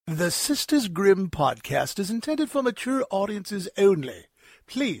The Sisters Grimm podcast is intended for mature audiences only.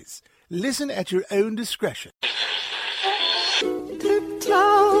 Please listen at your own discretion.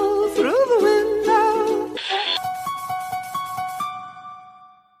 Tiptoe through the window.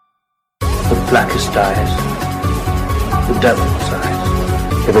 The blackest eyes, the devil's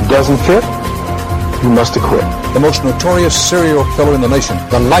eyes. If it doesn't fit, you must acquit. The most notorious serial killer in the nation,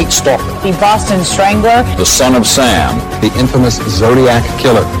 the Night Stalker. The Boston Strangler. The Son of Sam. The infamous Zodiac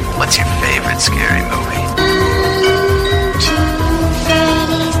Killer. What's your favorite scary movie?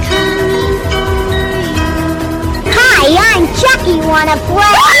 Hi, I'm Chucky. Wanna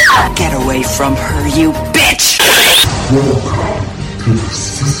play? Get away from her, you bitch! Welcome to the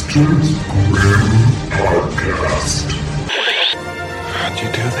Sisters Grimm podcast. How'd you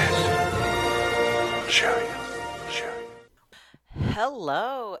do this? Show you.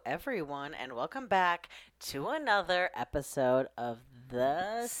 Hello, everyone, and welcome back to another episode of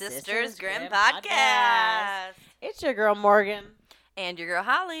the Sisters Grimm podcast. It's your girl Morgan And your girl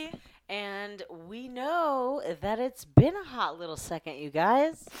Holly. and we know that it's been a hot little second, you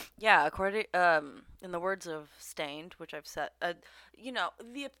guys. Yeah, according in the words of Stained, which I've said,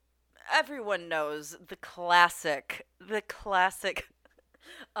 everyone knows the classic.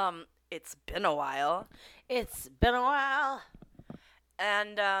 It's been a while. It's been a while.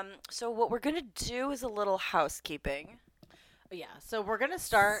 And so what we're going to do is a little housekeeping. Yeah, so we're going to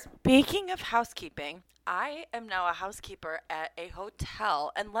start. Speaking of housekeeping, I am now a housekeeper at a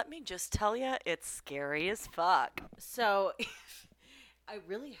hotel. And let me just tell you, it's scary as fuck. So it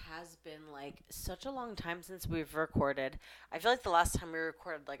really has been like such a long time since we've recorded. I feel like the last time we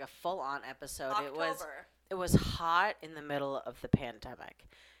recorded like a full-on episode, October. it was hot in the middle of the pandemic.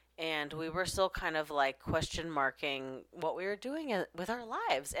 And we were still kind of like question marking what we were doing with our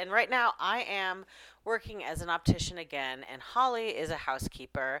lives. And right now I am working as an optician again, and Holly is a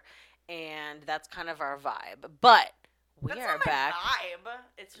housekeeper, and that's kind of our vibe. But we are back. Vibe.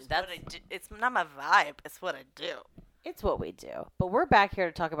 It's just what I do. It's not my vibe. It's what I do. It's what we do. But we're back here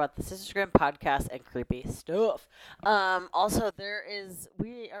to talk about the Sisters Grimm podcast and creepy stuff. Also,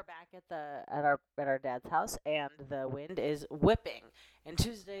 we are back at our dad's house, and the wind is whipping, and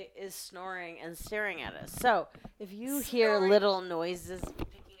Tuesday is snoring and staring at us. So if you hear little noises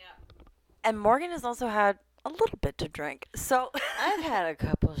picking up, and Morgan has also had a little bit to drink. So I've had a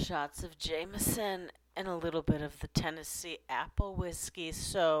couple shots of Jameson and a little bit of the Tennessee apple whiskey.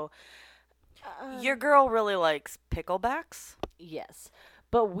 So. Your girl really likes picklebacks? Yes.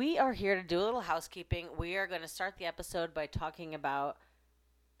 But we are here to do a little housekeeping. We are going to start the episode by talking about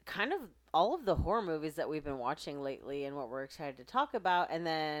kind of all of the horror movies that we've been watching lately and what we're excited to talk about, and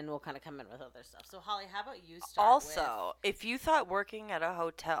then we'll kind of come in with other stuff. So, Holly, how about you start Also, if you thought working at a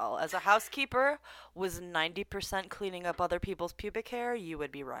hotel as a housekeeper was 90% cleaning up other people's pubic hair, you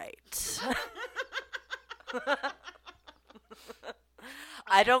would be right.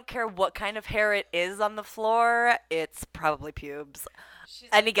 I don't care what kind of hair it is on the floor. It's probably pubes.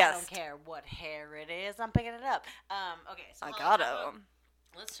 Any guess? I don't care what hair it is. I'm picking it up. Okay. So I got it.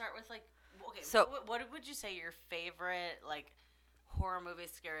 Let's start with okay. So what would you say your favorite horror movie,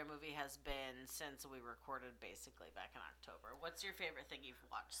 scary movie has been since we recorded basically back in October? What's your favorite thing you've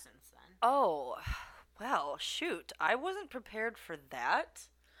watched since then? Oh, well, shoot. I wasn't prepared for that.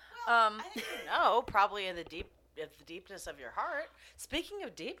 Well, I think you know, probably in the deepness of your heart. Speaking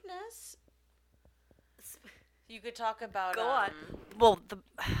of deepness, you could talk about. Go on. Well,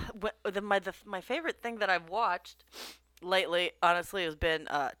 my favorite thing that I've watched lately, honestly, has been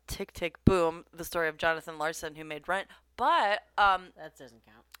Tick Tick Boom, the story of Jonathan Larson who made Rent. But that doesn't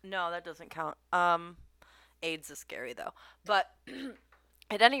count. No, that doesn't count. AIDS is scary though. But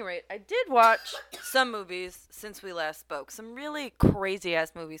at any rate, I did watch some movies since we last spoke. Some really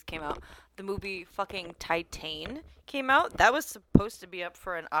crazy-ass movies came out. The movie fucking Titan came out. That was supposed to be up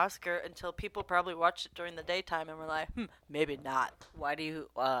for an Oscar until people probably watched it during the daytime and were like, maybe not. Why do you,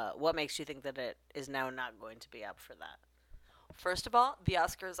 what makes you think that it is now not going to be up for that? First of all, the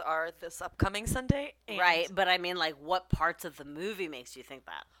Oscars are this upcoming Sunday. Right, but I mean, what parts of the movie makes you think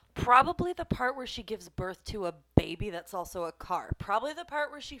that? Probably the part where she gives birth to a baby that's also a car. Probably the part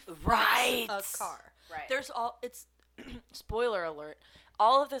where she fights a car. Right. It's spoiler alert.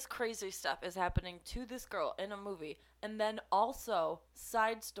 All of this crazy stuff is happening to this girl in a movie. And then also,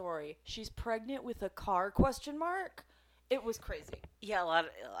 side story, she's pregnant with a car, ? It was crazy. Yeah,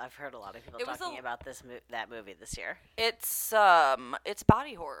 I've heard a lot of people talking about that movie this year. It's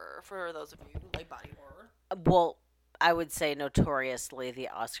body horror for those of you who like body horror. Well, I would say notoriously the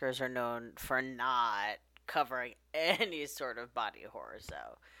Oscars are known for not covering any sort of body horror. So,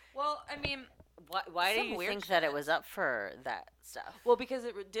 well, I mean, Why do Some you weird think that it shit. was up for that stuff? Well, because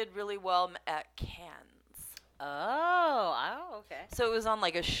it did really well at Cannes. Okay. So it was on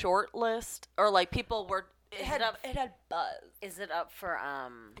like a short list, or like people were. It had buzz. Is it up for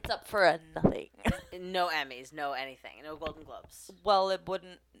It's up for a nothing. no Emmys, no anything, no Golden Globes? Well, it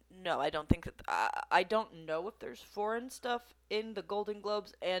wouldn't. No, I don't think that. I don't know if there's foreign stuff in the Golden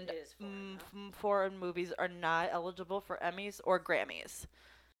Globes, and It is foreign, foreign movies are not eligible for Emmys or Grammys.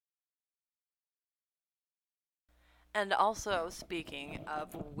 And also, speaking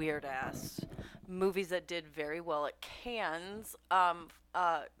of weird ass movies that did very well at Cannes,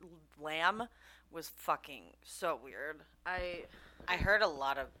 Lamb was fucking so weird. I heard a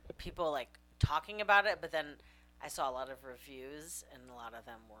lot of people like talking about it, but then I saw a lot of reviews, and a lot of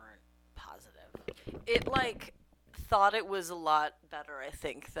them weren't positive. It like thought it was a lot better, I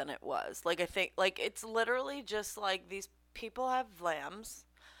think, than it was. Like I think like it's literally just like these people have lambs,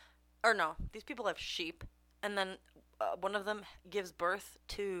 or no, these people have sheep, and then one of them gives birth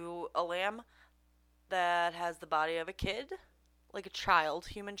to a lamb that has the body of a kid, like a child,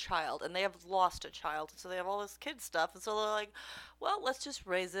 human child, and they have lost a child, so they have all this kid stuff, and so they're like, well, let's just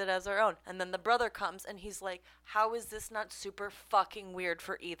raise it as our own. And then the brother comes, and he's like, how is this not super fucking weird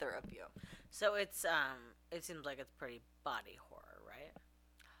for either of you? So it's it seems like it's pretty body horror, right?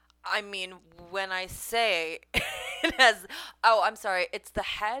 I mean, when I say it has, I'm sorry, it's the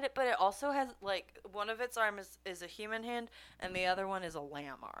head, but it also has, like, one of its arms is a human hand, and the other one is a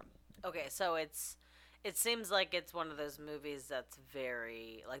lamb arm. Okay, so it seems like it's one of those movies that's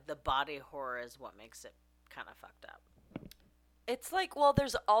very, like, the body horror is what makes it kind of fucked up. It's like,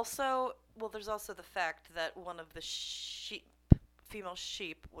 there's also the fact that one of the female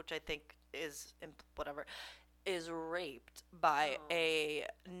sheep, which I think is, whatever, is raped by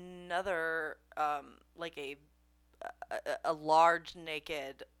another, like a large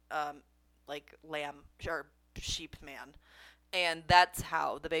naked, like lamb or sheep man. And that's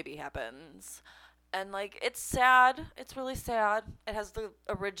how the baby happens. And, like, it's sad. It's really sad. It has the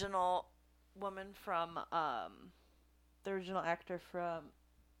original woman from, the original actor from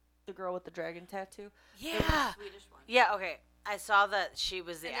The Girl with the Dragon Tattoo. Yeah. The Swedish one. Yeah, okay. I saw that she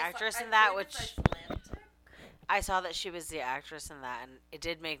was the actress in that, which I saw that she was the actress in that, and it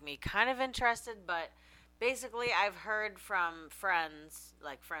did make me kind of interested, but basically I've heard from friends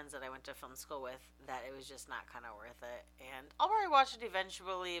that I went to film school with, that it was just not kind of worth it. And I'll probably watch it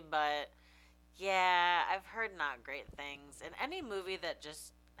eventually, but yeah, I've heard not great things. And any movie that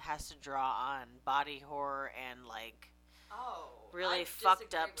just has to draw on body horror and like really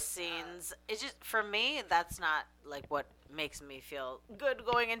fucked up scenes, it's just, for me, that's not like what makes me feel good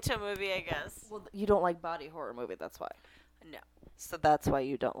going into a movie, I guess. Well, you don't like body horror movie, that's why. No. So that's why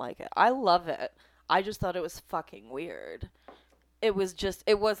you don't like it. I love it. I just thought it was fucking weird. It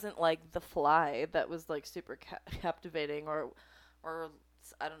wasn't like The Fly that was like super captivating or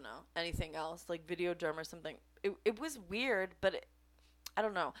I don't know, anything else, like Videodrome or something. It was weird, but I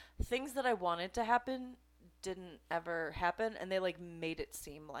don't know. Things that I wanted to happen didn't ever happen, and they like made it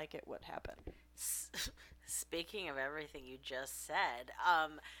seem like it would happen. Speaking of everything you just said,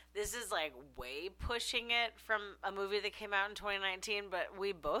 this is like way pushing it from a movie that came out in 2019, but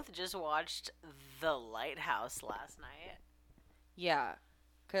we both just watched The Lighthouse last night. Yeah,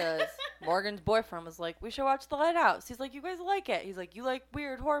 because Morgan's boyfriend was like, we should watch The Lighthouse. He's like, you guys like it. He's like, you like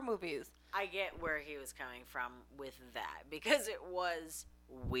weird horror movies. I get where he was coming from with that, because it was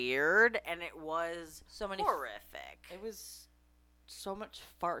weird and it was so many horrific. It was so much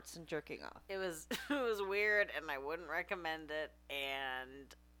farts and jerking off. It was weird, and I wouldn't recommend it.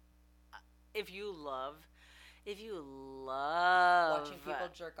 And if you love watching people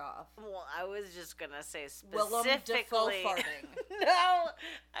jerk off. Well, I was just gonna say Willem specifically. Dafoe farting. No,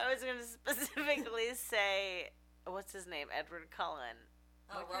 I was gonna specifically say, what's his name? Edward Cullen.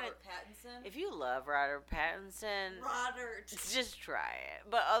 Robert Pattinson? If you love Robert Pattinson, Robert. just try it.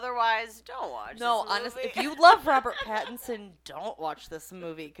 But otherwise, don't watch No, this movie. honestly, if you love Robert Pattinson, don't watch this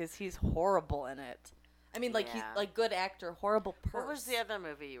movie because he's horrible in it. I mean, like, he's like good actor, horrible person. What was the other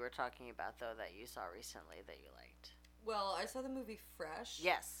movie you were talking about, though, that you saw recently that you liked? Well, I saw the movie Fresh.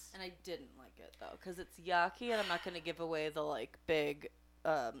 Yes. And I didn't like it, though, because it's yucky, and I'm not going to give away the, like, big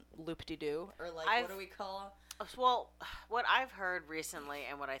loop-de-doo, or, like, what do we call it? Well, what I've heard recently,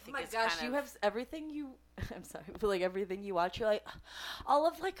 and what I think is kind of... you have everything you... I'm sorry, but, like, everything you watch, you're like... All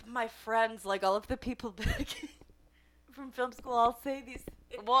of, like, my friends, like, all of the people back from film school all say these...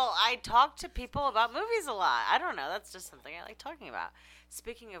 Well, I talk to people about movies a lot. I don't know. That's just something I like talking about.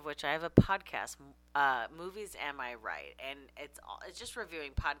 Speaking of which, I have a podcast, Movies Am I Right? And it's just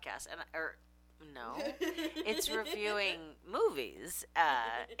reviewing podcasts, or No, it's reviewing movies,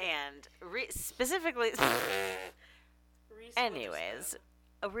 and specifically. Anyways,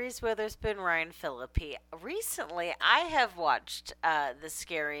 Reese Witherspoon, Ryan Phillippe. Recently, I have watched the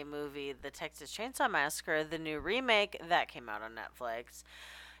scary movie, The Texas Chainsaw Massacre, the new remake that came out on Netflix.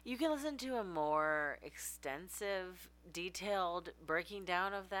 You can listen to a more extensive, detailed breaking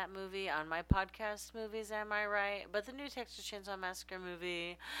down of that movie on my podcast, Movies Am I Right? But the new Texas Chainsaw Massacre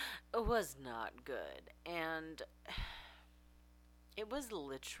movie was not good. And it was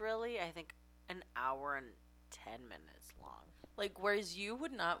literally, I think, an hour and 10 minutes long. Like, whereas you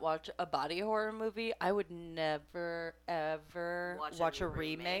would not watch a body horror movie, I would never, ever watch a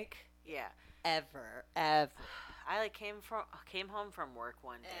remake. Yeah. Ever. I came home from work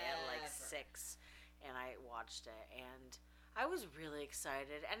one day at 6, and I watched it, and I was really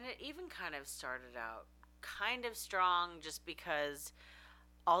excited. And it even kind of started out kind of strong, just because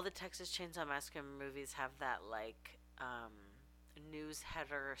all the Texas Chainsaw Massacre movies have that news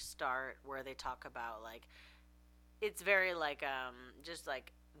header start where they talk about it's very just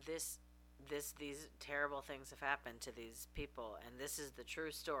these terrible things have happened to these people, and this is the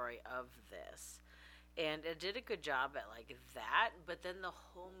true story of this. And it did a good job at that, but then the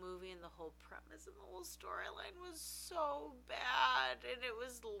whole movie and the whole premise and the whole storyline was so bad, and it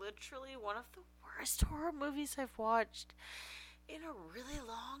was literally one of the worst horror movies I've watched in a really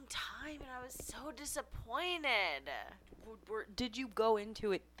long time, and I was so disappointed. Did you go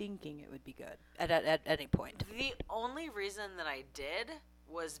into it thinking it would be good at any point? The only reason that I did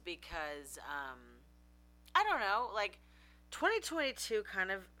was because, I don't know, 2022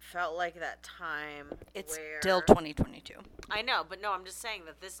 kind of felt like that time. It's where still 2022. I know, but no, I'm just saying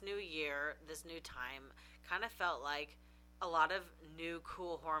that this new year, this new time, kind of felt like a lot of new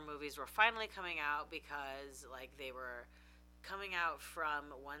cool horror movies were finally coming out, because they were coming out from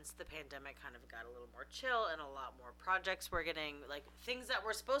once the pandemic kind of got a little more chill, and a lot more projects were getting, things that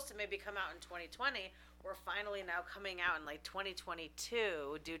were supposed to maybe come out in 2020 were finally now coming out in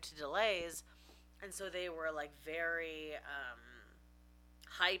 2022 due to delays. And so they were very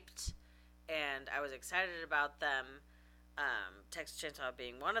hyped, and I was excited about them, Texas Chainsaw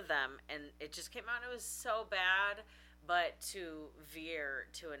being one of them, and it just came out and it was so bad. But to veer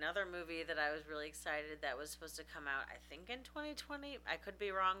to another movie that I was really excited that was supposed to come out, I think in 2020, I could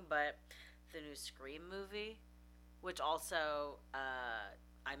be wrong, but the new Scream movie, which also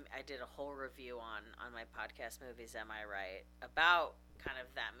I did a whole review on my podcast, Movies Am I Right, about kind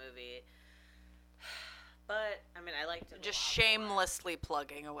of that movie. But, I mean, I liked it just shamelessly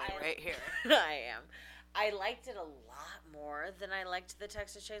plugging away right here. I am. I liked it a lot more than I liked the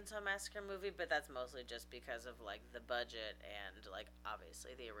Texas Chainsaw Massacre movie, but that's mostly just because of, the budget and,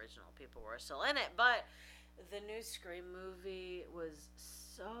 obviously the original people were still in it. But the new Scream movie was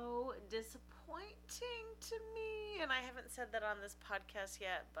so disappointing to me, and I haven't said that on this podcast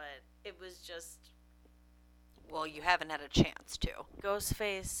yet, but it was just... Well, you haven't had a chance to.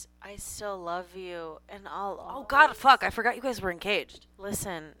 Ghostface, I still love you, and I'll always... Oh, God, fuck, I forgot you guys were engaged.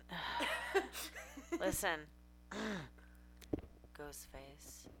 Listen. Listen.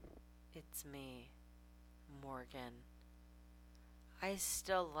 Ghostface, it's me, Morgan. I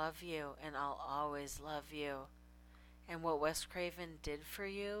still love you, and I'll always love you. And what Wes Craven did for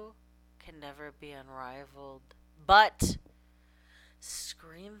you can never be unrivaled. But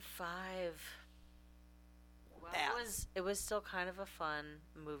Scream 5... Well, it was still kind of a fun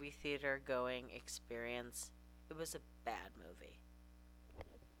movie theater going experience. It was a bad movie.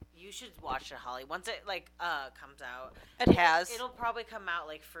 You should watch it, Holly. Once it comes out, it'll probably come out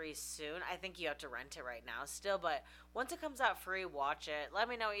free soon. I think you have to rent it right now still, but once it comes out free, watch it. Let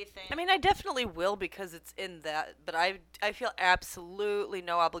me know what you think. I mean, I definitely will, because it's in that, but I feel absolutely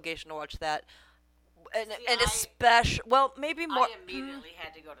no obligation to watch that. And especially, well, maybe more. I immediately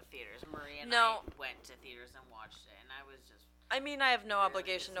had to go to theaters. Marie and I went to theaters and watched it, and I was just... I mean, I have no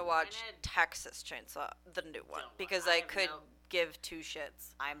obligation to watch Texas Chainsaw, the new one, because I could give two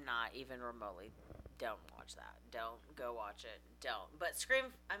shits. I'm not even remotely... Don't watch that. Don't go watch it. Don't. But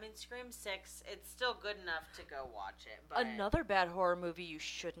Scream 6, it's still good enough to go watch it. But another bad horror movie you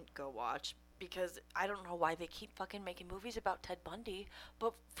shouldn't go watch, because I don't know why they keep fucking making movies about Ted Bundy,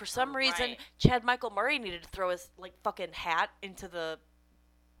 but for some reason, Chad Michael Murray needed to throw his, fucking hat into the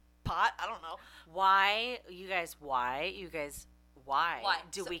pot. I don't know. Why? You guys, why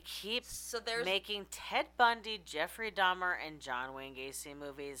do we keep making Ted Bundy, Jeffrey Dahmer, and John Wayne Gacy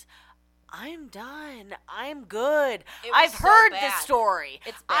movies? I'm done. I'm good. I've heard the story.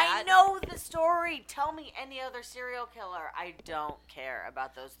 It's bad. I know the story. Tell me any other serial killer. I don't care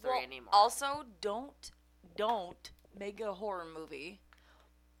about those three anymore. Also, don't make a horror movie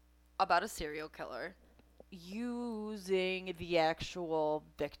about a serial killer using the actual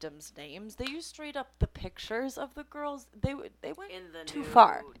victims' names. They used straight up the pictures of the girls. They went In the too new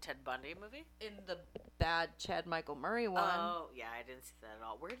far. Ted Bundy movie? In the bad Chad Michael Murray one. Oh, yeah, I didn't see that at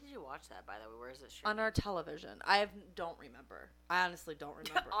all. Where did you watch that, by the way? Where is it streaming? On our television. Don't remember. I honestly don't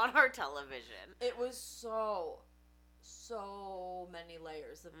remember. On our television. It was so many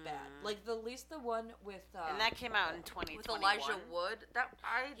layers of bad. Like the one with and that came out in 2021 with Elijah Wood. That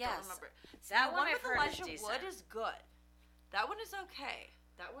I don't remember. That the one with I've heard Elijah is decent. Wood is good. That one is okay.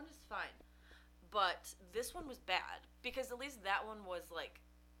 That one is fine. But this one was bad because at least that one was like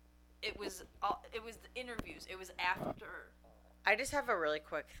it was the interviews. It was after. I just have a really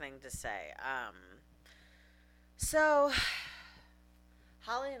quick thing to say. So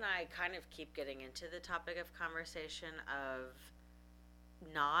Holly and I kind of keep getting into the topic of conversation of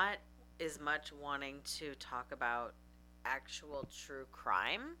not as much wanting to talk about actual true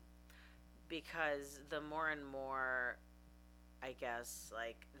crime, because the more and more, I guess,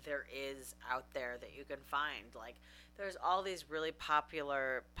 like, there is out there that you can find. Like, there's all these really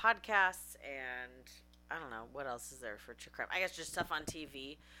popular podcasts, and I don't know, what else is there for true crime? I guess just stuff on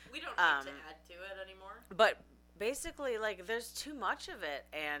TV. We don't need to add to it anymore. But basically, like, there's too much of it,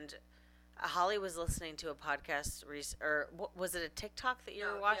 and Holly was listening to a podcast, or was it a TikTok that you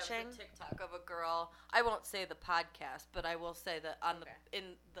were watching? Yeah, it was a TikTok of a girl. I won't say the podcast, but I will say that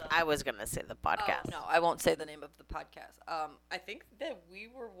I was gonna say the podcast. Oh, no, I won't say the name of the podcast. I think that we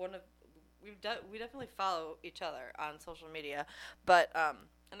were we definitely follow each other on social media, but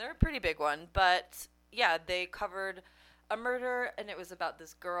and they're a pretty big one. But yeah, they covered a murder, and it was about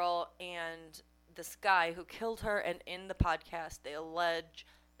this girl and this guy who killed her. And in the podcast, they allege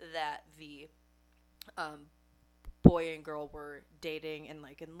that the boy and girl were dating and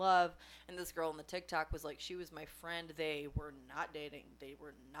like in love, and this girl in the TikTok was like, she was my friend. They were not dating. They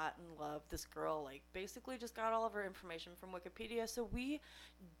were not in love. This girl like basically just got all of her information from Wikipedia. So we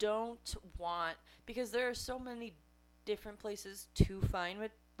don't want, because there are so many different places to find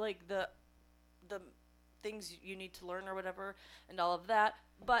with like the things you need to learn or whatever and all of that,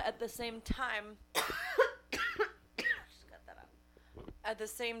 but at the same time at the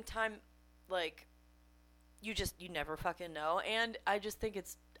same time, like, you never fucking know. And I just think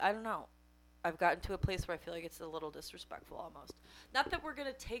I don't know. I've gotten to a place where I feel like it's a little disrespectful almost. Not that we're going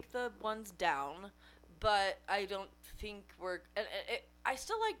to take the ones down, but I don't think I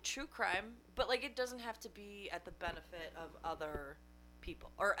still like true crime, but, like, it doesn't have to be at the benefit of other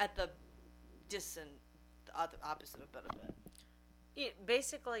people. Or at the opposite of benefit. Yeah,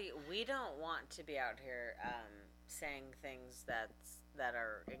 basically, we don't want to be out here saying things that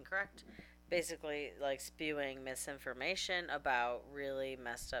are incorrect, basically like spewing misinformation about really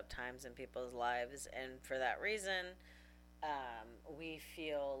messed up times in people's lives, and for that reason we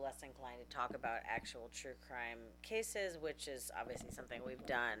feel less inclined to talk about actual true crime cases, which is obviously something we've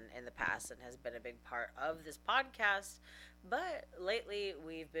done in the past and has been a big part of this podcast. But lately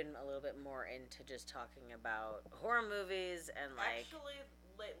we've been a little bit more into just talking about horror movies and like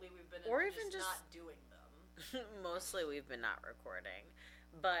lately we've been or even just not doing them. Mostly we've been not recording,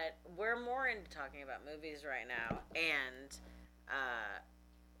 but we're more into talking about movies right now. And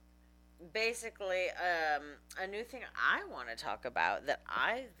basically a new thing I want to talk about that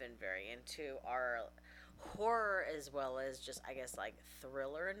I've been very into are horror as well as just, I guess, like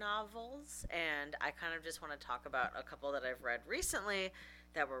thriller novels. And I kind of just want to talk about a couple that I've read recently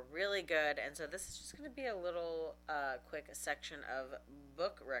that were really good. And so this is just going to be a little quick section of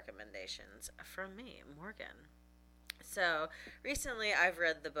book recommendations from me, Morgan. So recently I've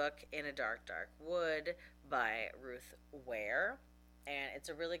read the book In a Dark, Dark Wood by Ruth Ware, and it's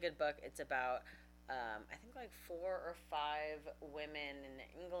a really good book. It's about I think like 4 or 5 women in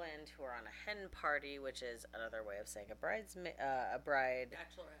England who are on a hen party, which is another way of saying a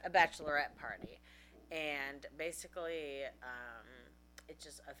bachelorette party. And basically it's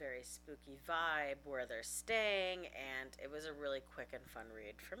just a very spooky vibe where they're staying, and it was a really quick and fun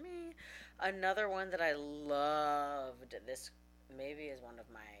read for me. Another one that I loved, this maybe is one of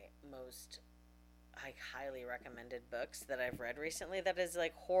my most like highly recommended books that I've read recently that is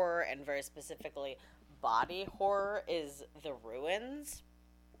like horror and very specifically body horror, is The Ruins.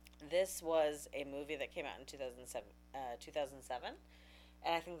 This was a movie that came out in 2007,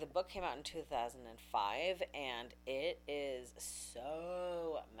 and I think the book came out in 2005, and it is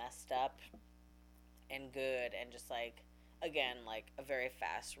so messed up and good, and just like, again, like a very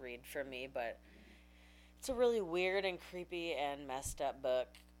fast read for me, but it's a really weird and creepy and messed up book,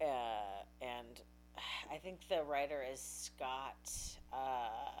 and I think the writer is Scott,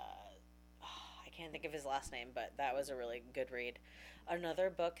 I can't can't think of his last name, but that was a really good read. Another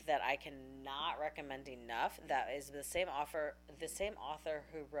book that I cannot recommend enough, that is the same author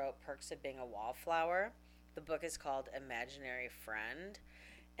who wrote Perks of Being a Wallflower. The book is called Imaginary Friend,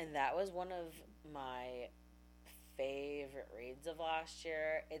 and that was one of my favorite reads of last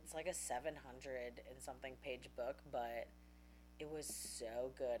year. It's like a 700 and something page book, but it was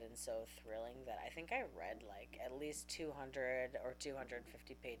so good and so thrilling that I think I read like at least 200 or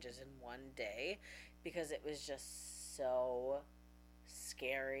 250 pages in one day, because it was just so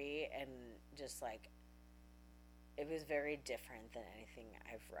scary and just like, it was very different than anything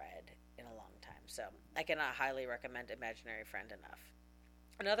I've read in a long time. So I cannot highly recommend Imaginary Friend enough.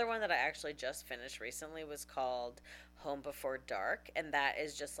 Another one that I actually just finished recently was called Home Before Dark, and that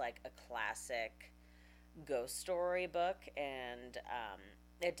is just like a classic ghost story book, and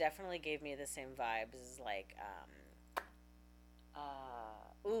it definitely gave me the same vibes as like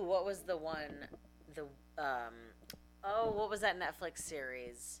what was the one, what was that Netflix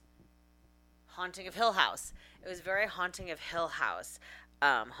series, Haunting of Hill House. It was very Haunting of Hill House,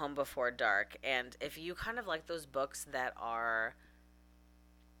 Home Before Dark. And if you kind of like those books that are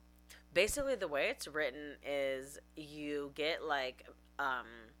basically, the way it's written is you get like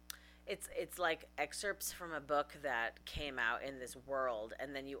it's like excerpts from a book that came out in this world,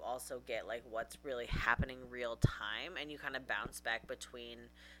 and then you also get like what's really happening real time, and you kind of bounce back between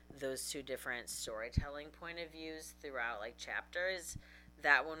those two different storytelling point of views throughout like chapters.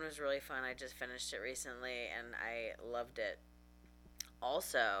 That one was really fun. I just finished it recently and I loved it.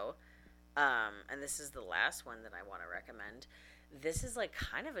 Also, and this is the last one that I want to recommend. This is like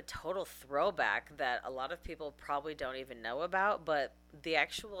kind of a total throwback that a lot of people probably don't even know about, but the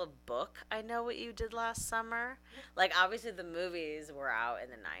actual book, I Know What You Did Last Summer. Like, obviously the movies were out in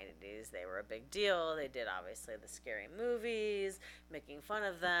the 90s. They were a big deal. They did, obviously, the scary movies, making fun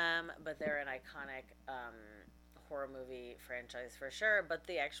of them, but they're an iconic horror movie franchise for sure. But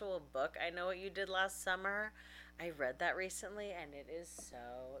the actual book, I Know What You Did Last Summer, I read that recently, and it is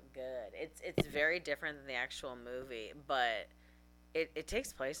so good. It's very different than the actual movie, but it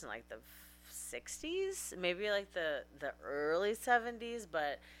takes place in like the 60s, maybe like the early 70s,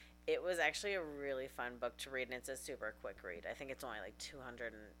 but it was actually a really fun book to read, and it's a super quick read. I think it's only like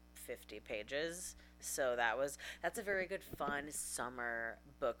 250 pages, so that's a very good fun summer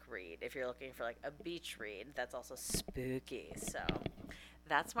book read if you're looking for like a beach read that's also spooky. So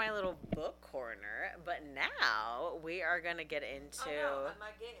that's my little book corner. But now we are gonna get into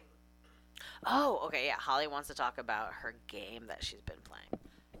my game. Oh, okay, yeah. Holly wants to talk about her game that she's been playing.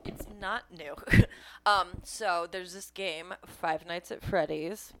 It's not new. So there's this game, Five Nights at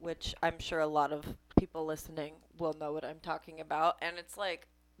Freddy's, which I'm sure a lot of people listening will know what I'm talking about. And it's like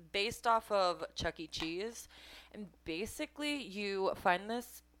based off of Chuck E. Cheese. And basically you find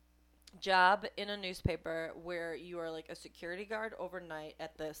this job in a newspaper where you are like a security guard overnight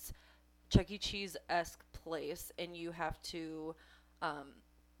at this Chuck E. Cheese-esque place. And you have to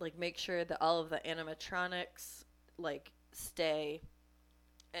like make sure that all of the animatronics like stay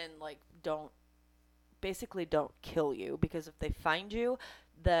and like don't kill you, because if they find you,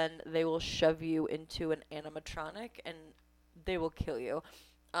 then they will shove you into an animatronic and they will kill you.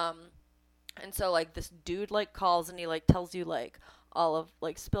 And so like this dude like calls and he like tells you like all of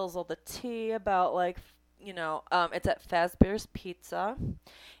like spills all the tea about like it's at Fazbear's Pizza,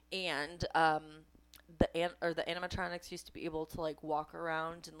 and the animatronics used to be able to like walk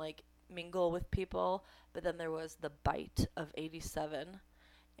around and like mingle with people, but then there was the bite of 87,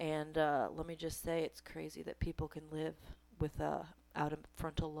 and let me just say, it's crazy that people can live with a out of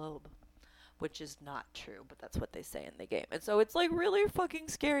frontal lobe, which is not true, but that's what they say in the game. And so it's like really fucking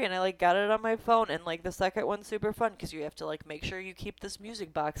scary, and I like got it on my phone, and like the second one's super fun because you have to like make sure you keep this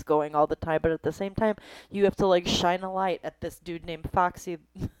music box going all the time, but at the same time you have to like shine a light at this dude named Foxy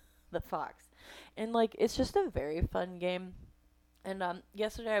the Fox. And, like, it's just a very fun game. And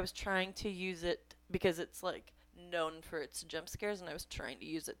yesterday I was trying to use it because it's, like, known for its jump scares, and I was trying to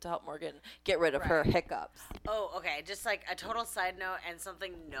use it to help Morgan get rid of her hiccups. Oh, okay. Just, like, a total side note and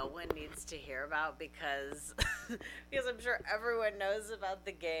something no one needs to hear about because because I'm sure everyone knows about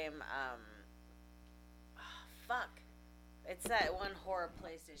the game. It's that one horror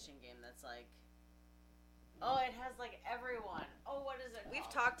PlayStation game that's, like... Oh, it has, like, everyone. Oh, what is it called? We've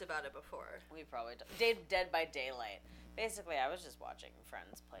talked about it before. We probably Dead by Daylight. Basically, I was just watching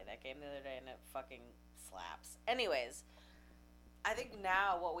friends play that game the other day, and it fucking slaps. Anyways, I think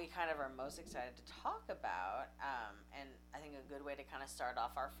now what we kind of are most excited to talk about, and I think a good way to kind of start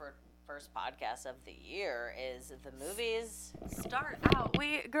off our first podcast of the year is the movies. Start out.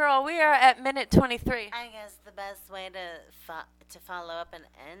 We are at minute 23. I guess the best way to follow up and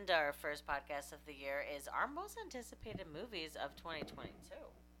end our first podcast of the year is our most anticipated movies of 2022.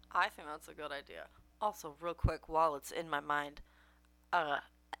 I think that's a good idea. Also, real quick, while it's in my mind,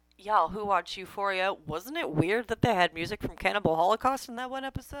 y'all who watched Euphoria, wasn't it weird that they had music from Cannibal Holocaust in that one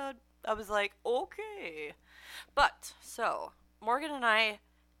episode? I was like, okay. But, so, Morgan and I,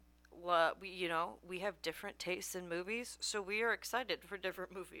 we have different tastes in movies, so we are excited for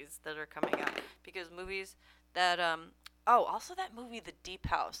different movies that are coming out. Because movies that, also that movie, The Deep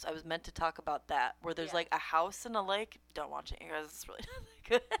House, I was meant to talk about that, where there's like a house in a lake. Don't watch it, you guys, it's really not that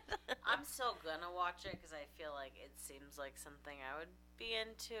good. I'm still gonna watch it because I feel like it seems like something I would be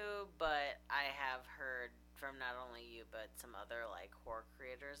into, but I have heard from not only you, but some other like horror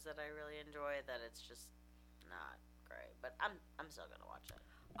creators that I really enjoy that it's just not great. But I'm still gonna watch it.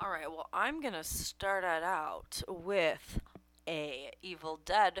 All right, well, I'm gonna start it out with a Evil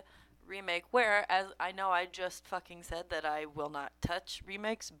Dead remake, where, as I know I just fucking said that I will not touch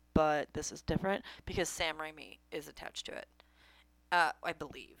remakes, but this is different because Sam Raimi is attached to it, I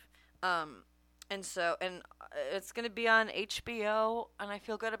believe. And it's going to be on HBO, and I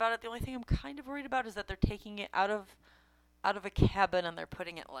feel good about it. The only thing I'm kind of worried about is that they're taking it out of a cabin and they're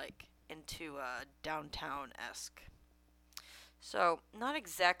putting it like into downtown-esque. So, not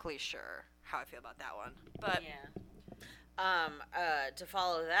exactly sure how I feel about that one, but yeah. To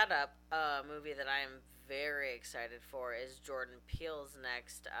follow that up, a movie that I am very excited for is Jordan Peele's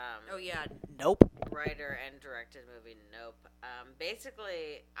next Nope. writer and directed movie, Nope.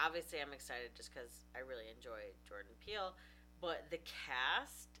 Basically, obviously I'm excited just because I really enjoy Jordan Peele, but the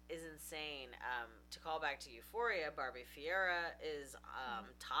cast is insane. To call back to Euphoria, Barbie Fiera is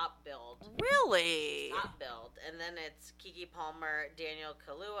top billed. Really? Top billed. And then it's Keke Palmer, Daniel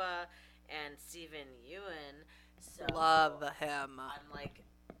Kaluuya, and Steven Yeun. So love him. I'm like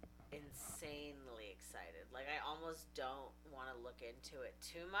insanely excited. Like I almost don't want to look into it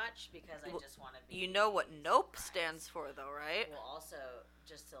too much because I just want to be. You know what Nope stands for, though, right? Well, also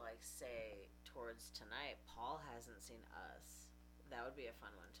just to like say towards tonight, Paul hasn't seen Us. That would be a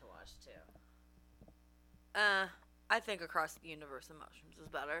fun one to watch too. I think Across the Universe Emotions is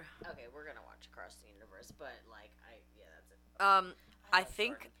better. Okay, we're gonna watch Across the Universe, but like that's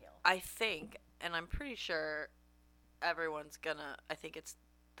it. I think, and I'm pretty sure everyone's gonna. I think it's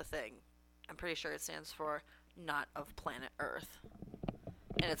The Thing. I'm pretty sure it stands for Not of Planet Earth,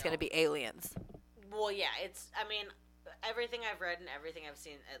 and it's gonna be aliens. Well, yeah, I mean, everything I've read and everything I've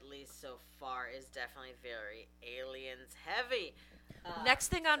seen, at least so far, is definitely very aliens heavy. Next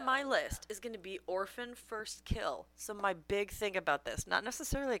thing on my list is going to be Orphan First Kill. So my big thing about this, not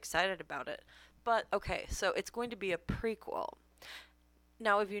necessarily excited about it, but okay, so it's going to be a prequel.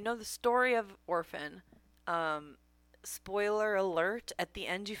 Now, if you know the story of Orphan, spoiler alert, at the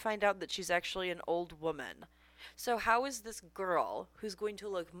end you find out that she's actually an old woman. So how is this girl, who's going to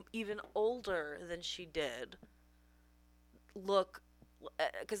look even older than she did,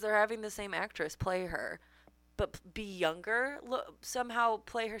 because they're having the same actress play her, but be younger, somehow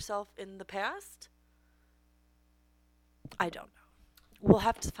play herself in the past? I don't know. We'll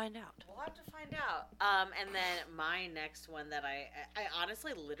have to find out. And then my next one that I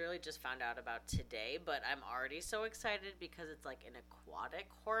honestly literally just found out about today, but I'm already so excited because it's like an aquatic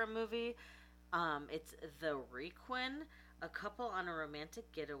horror movie. It's The Requin. A couple on a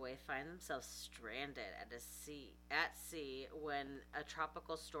romantic getaway find themselves stranded at sea when a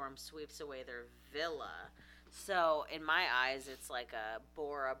tropical storm sweeps away their villa. So, in my eyes, it's like a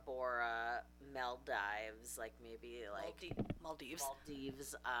Bora Bora Maldives, like maybe like Maldives,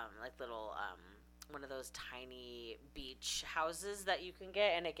 like little one of those tiny beach houses that you can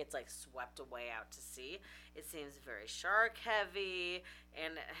get, and it gets like swept away out to sea. It seems very shark heavy,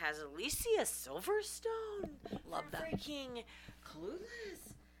 and it has Alicia Silverstone. Love that. Freaking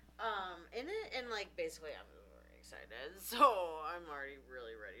Clueless. In it, and like basically, I'm very excited. So I'm already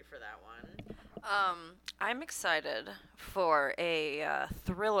really ready for that one. I'm excited for a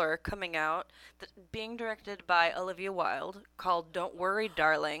thriller coming out being directed by Olivia Wilde called Don't Worry,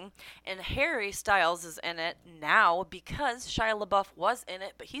 Darling. And Harry Styles is in it now because Shia LaBeouf was in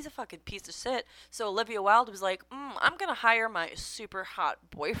it, but he's a fucking piece of shit. So Olivia Wilde was like, I'm going to hire my super hot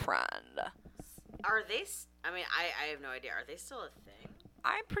boyfriend. Are they... I mean, I have no idea. Are they still a thing?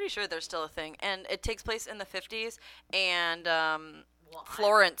 I'm pretty sure they're still a thing. And it takes place in the 50s, and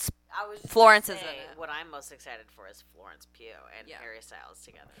Florence is in it. What I'm most excited for is Florence Pugh and Harry Styles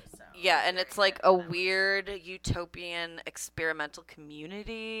together. So yeah, and it's like a weird utopian experimental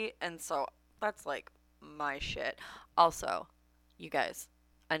community, and so that's like my shit. Also, you guys,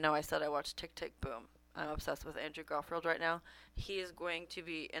 I know I said I watched Tick Tick Boom. I'm obsessed with Andrew Garfield right now. He is going to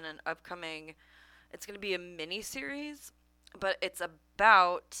be in an upcoming, it's going to be a mini-series, but it's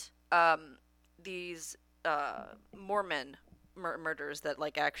about these Mormon murders that,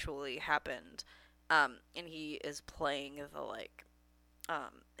 like, actually happened. And he is playing the, like,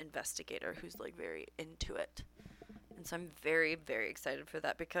 investigator who's, like, very into it. And so I'm very, very excited for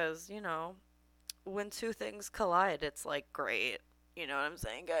that because, you know, when two things collide, it's, like, great. You know what I'm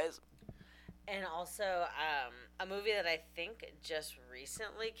saying, guys? And also, a movie that I think just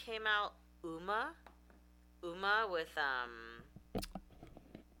recently came out, Uma with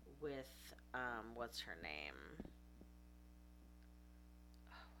what's her name?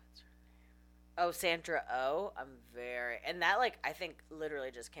 Oh, Sandra Oh. And that, like, I think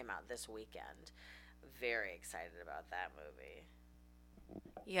literally just came out this weekend. Very excited about that movie.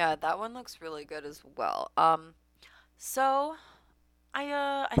 Yeah, that one looks really good as well. So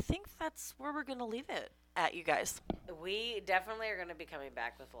I think that's where we're gonna leave it at, you guys. We definitely are going to be coming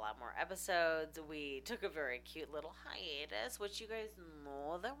back with a lot more episodes. We took a very cute little hiatus, which you guys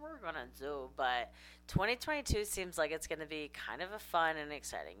know that we're going to do. But 2022 seems like it's going to be kind of a fun and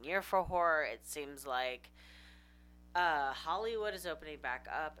exciting year for horror. It seems like Hollywood is opening back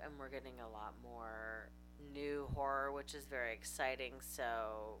up, and we're getting a lot more new horror, which is very exciting.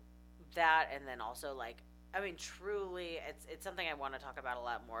 So that, and then also, like, I mean, truly, it's something I want to talk about a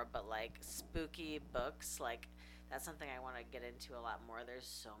lot more, but, like, spooky books, like, that's something I want to get into a lot more. There's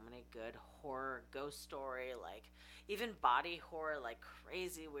so many good horror, ghost story, like, even body horror, like,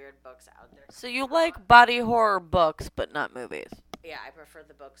 crazy weird books out there. So you like body horror books, but not movies? Yeah, I prefer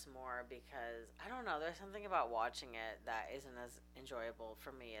the books more because, I don't know, there's something about watching it that isn't as enjoyable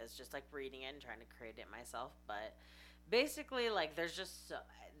for me as just, like, reading it and trying to create it myself, but basically, like, there's just so,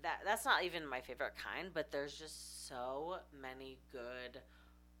 that's not even my favorite kind, but there's just so many good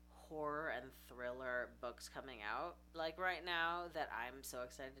horror and thriller books coming out, like, right now that I'm so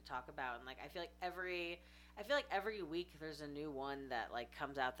excited to talk about. And, like, I feel like every week there's a new one that, like,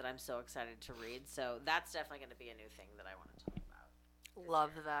 comes out that I'm so excited to read. So that's definitely going to be a new thing that I want to talk about.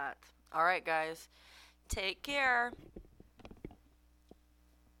 Love that. All right, guys. Take care.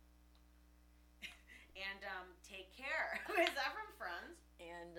 And take care. Is that from Friends?